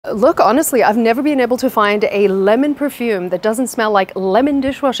Look, honestly, I've never been able to find a lemon perfume that doesn't smell like lemon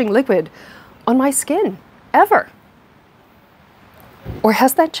dishwashing liquid on my skin, ever. Or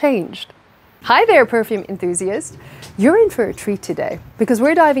has that changed? Hi there, perfume enthusiast. You're in for a treat today because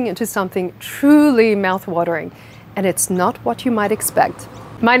we're diving into something truly mouth-watering, and it's not what you might expect.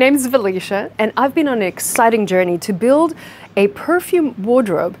 My name is Felicia, and I've been on an exciting journey to build a perfume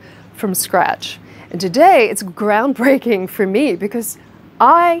wardrobe from scratch. And today it's groundbreaking for me because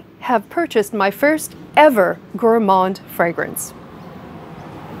I have purchased my first ever gourmand fragrance.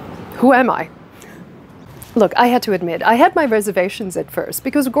 Who am I? Look, I had to admit, I had my reservations at first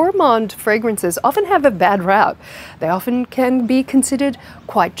because gourmand fragrances often have a bad rap. They often can be considered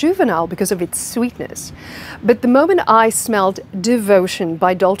quite juvenile because of its sweetness. But the moment I smelled Devotion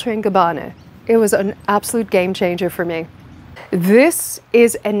by Dolce Gabbana, it was an absolute game changer for me. This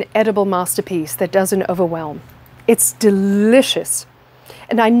is an edible masterpiece that doesn't overwhelm. It's delicious.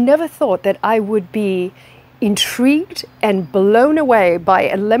 And I never thought that I would be intrigued and blown away by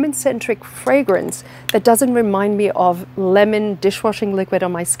a lemon-centric fragrance that doesn't remind me of lemon dishwashing liquid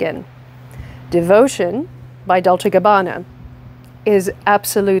on my skin. Devotion by Dolce Gabbana is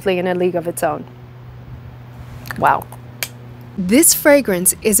absolutely in a league of its own. Wow. This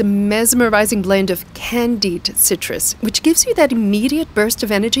fragrance is a mesmerizing blend of candied citrus, which gives you that immediate burst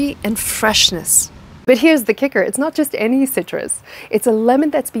of energy and freshness. But here's the kicker, it's not just any citrus. It's a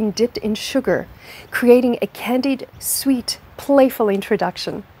lemon that's been dipped in sugar, creating a candied, sweet, playful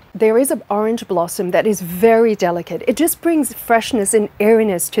introduction. There is an orange blossom that is very delicate. It just brings freshness and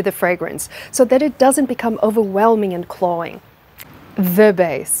airiness to the fragrance so that it doesn't become overwhelming and cloying. The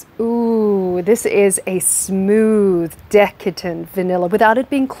base. Ooh, this is a smooth, decadent vanilla without it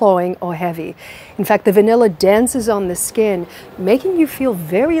being cloying or heavy. In fact, the vanilla dances on the skin, making you feel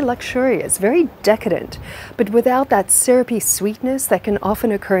very luxurious, very decadent, but without that syrupy sweetness that can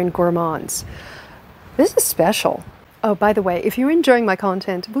often occur in gourmands. This is special. Oh, by the way, if you're enjoying my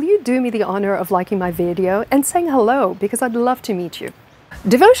content, will you do me the honor of liking my video and saying hello, because I'd love to meet you.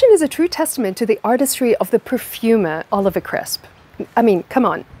 Devotion is a true testament to the artistry of the perfumer Oliver Crisp. I mean, come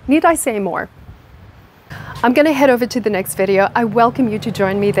on, need I say more? I'm gonna head over to the next video. I welcome you to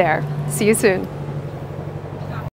join me there. See you soon.